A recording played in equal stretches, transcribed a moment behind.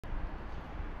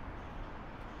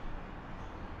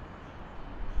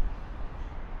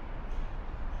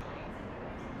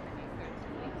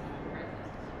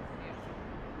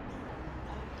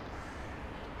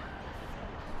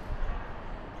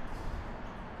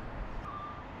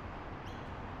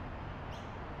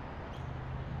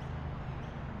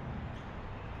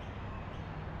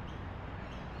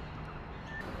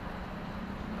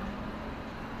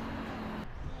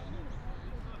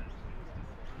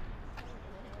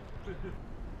Exactly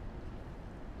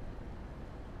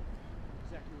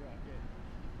right,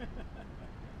 yeah.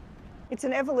 It's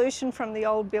an evolution from the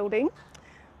old building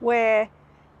where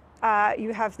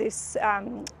you have this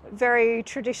very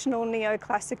traditional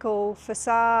neoclassical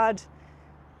facade,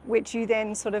 which you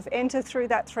then sort of enter through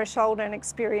that threshold and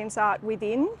experience art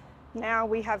within. Now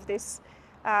we have this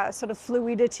sort of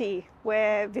fluidity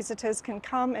where visitors can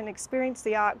come and experience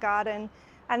the art garden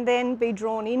and then be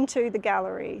drawn into the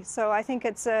gallery. So I think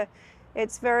it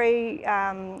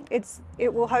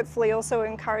will hopefully also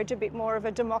encourage a bit more of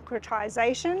a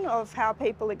democratization of how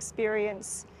people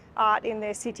experience art in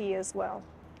their city as well.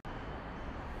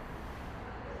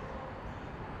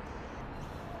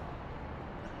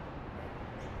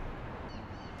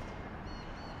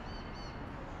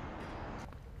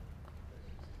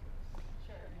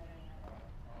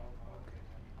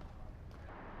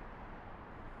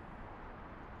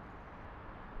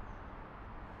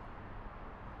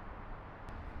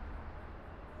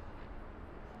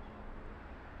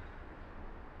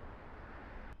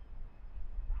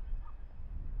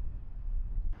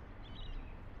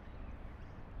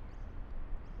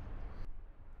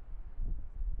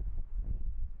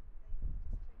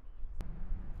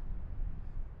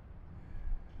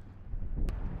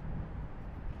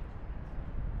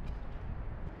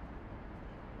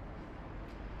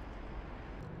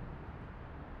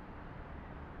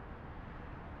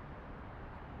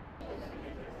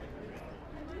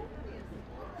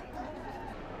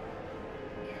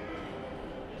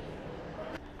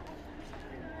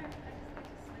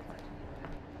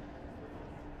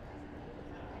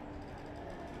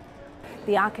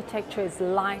 The architecture is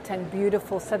light and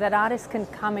beautiful so that artists can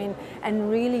come in and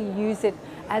really use it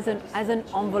as an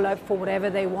envelope for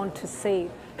whatever they want to see.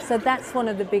 So that's one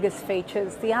of the biggest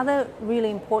features. The other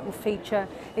really important feature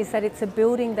is that it's a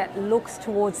building that looks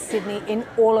towards Sydney in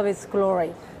all of its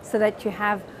glory, so that you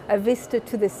have a vista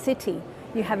to the city,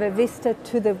 you have a vista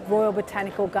to the Royal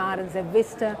Botanical Gardens, a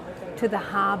vista to the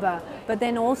harbour, but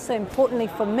then also importantly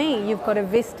for me, you've got a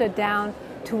vista down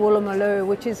to Woolloomooloo,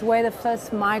 which is where the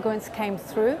first migrants came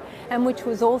through and which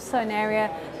was also an area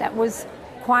that was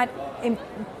quite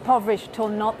impoverished till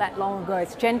not that long ago.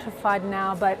 It's gentrified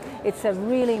now, but it's a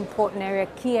really important area,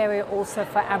 key area also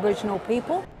for Aboriginal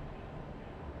people.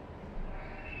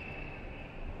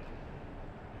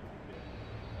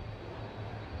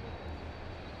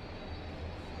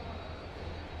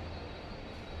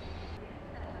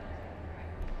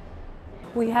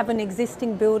 We have an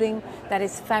existing building that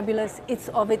is fabulous, it's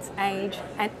of its age,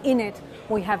 and in it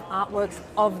we have artworks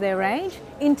of their age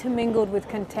intermingled with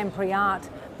contemporary art.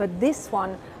 But this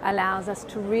one allows us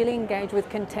to really engage with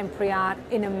contemporary art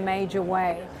in a major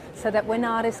way, so that when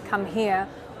artists come here,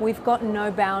 we've got no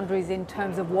boundaries in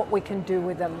terms of what we can do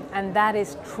with them. And that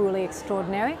is truly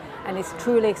extraordinary, and it's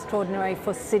truly extraordinary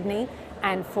for Sydney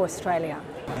and for Australia.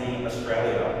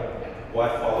 Australia, why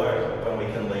follow when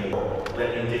we can lead?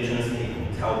 Let Indigenous people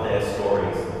tell their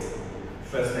stories.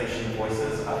 First Nation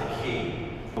voices are the key.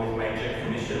 With major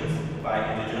commissions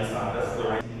by Indigenous artists,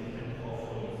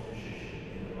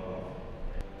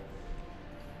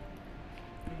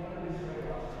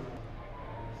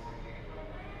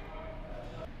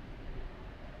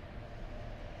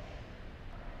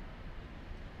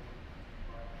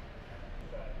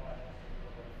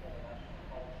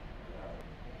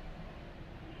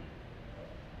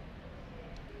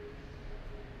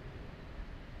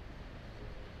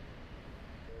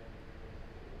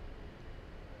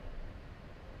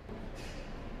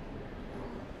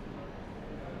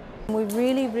 We're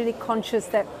really conscious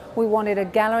that we wanted a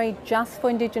gallery just for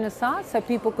Indigenous art, so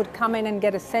people could come in and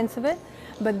get a sense of it,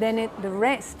 but then the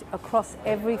rest across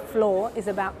every floor is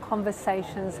about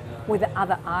conversations with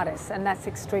other artists, and that's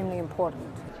extremely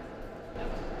important.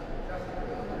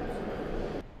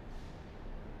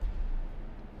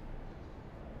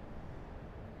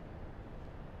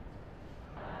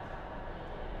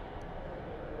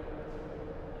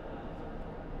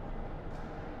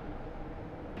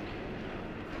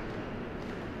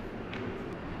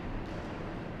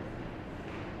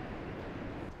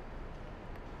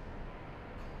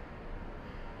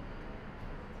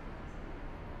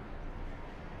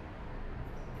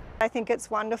 I think it's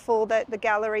wonderful that the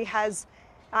gallery has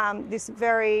this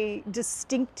very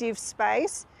distinctive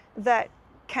space that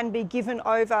can be given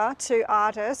over to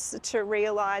artists to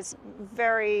realise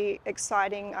very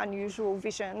exciting, unusual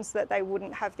visions that they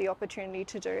wouldn't have the opportunity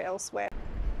to do elsewhere.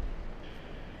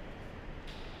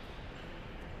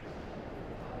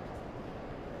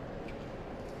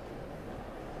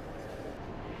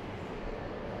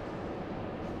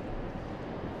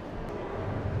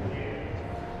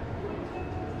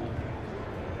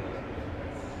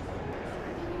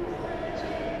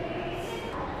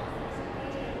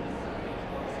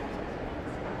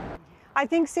 I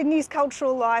think Sydney's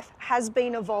cultural life has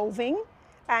been evolving,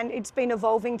 and it's been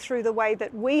evolving through the way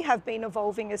that we have been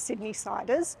evolving as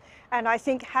Sydney-siders. And I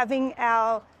think having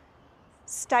our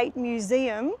state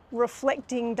museum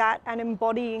reflecting that and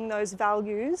embodying those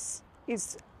values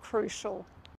is crucial.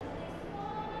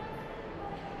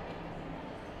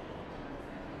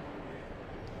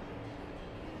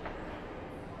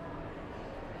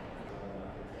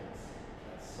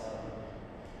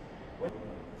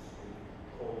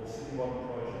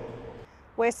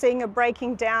 We're seeing a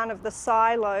breaking down of the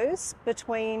silos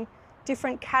between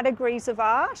different categories of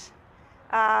art,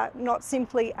 not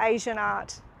simply Asian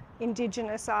art,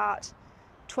 Indigenous art,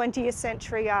 20th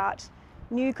century art.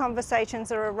 New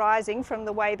conversations are arising from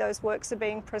the way those works are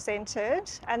being presented,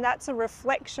 and that's a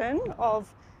reflection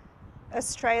of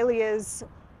Australia's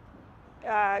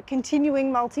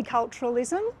continuing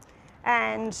multiculturalism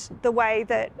and the way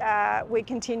that we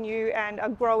continue and are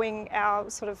growing our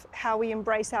sort of how we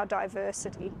embrace our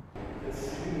diversity.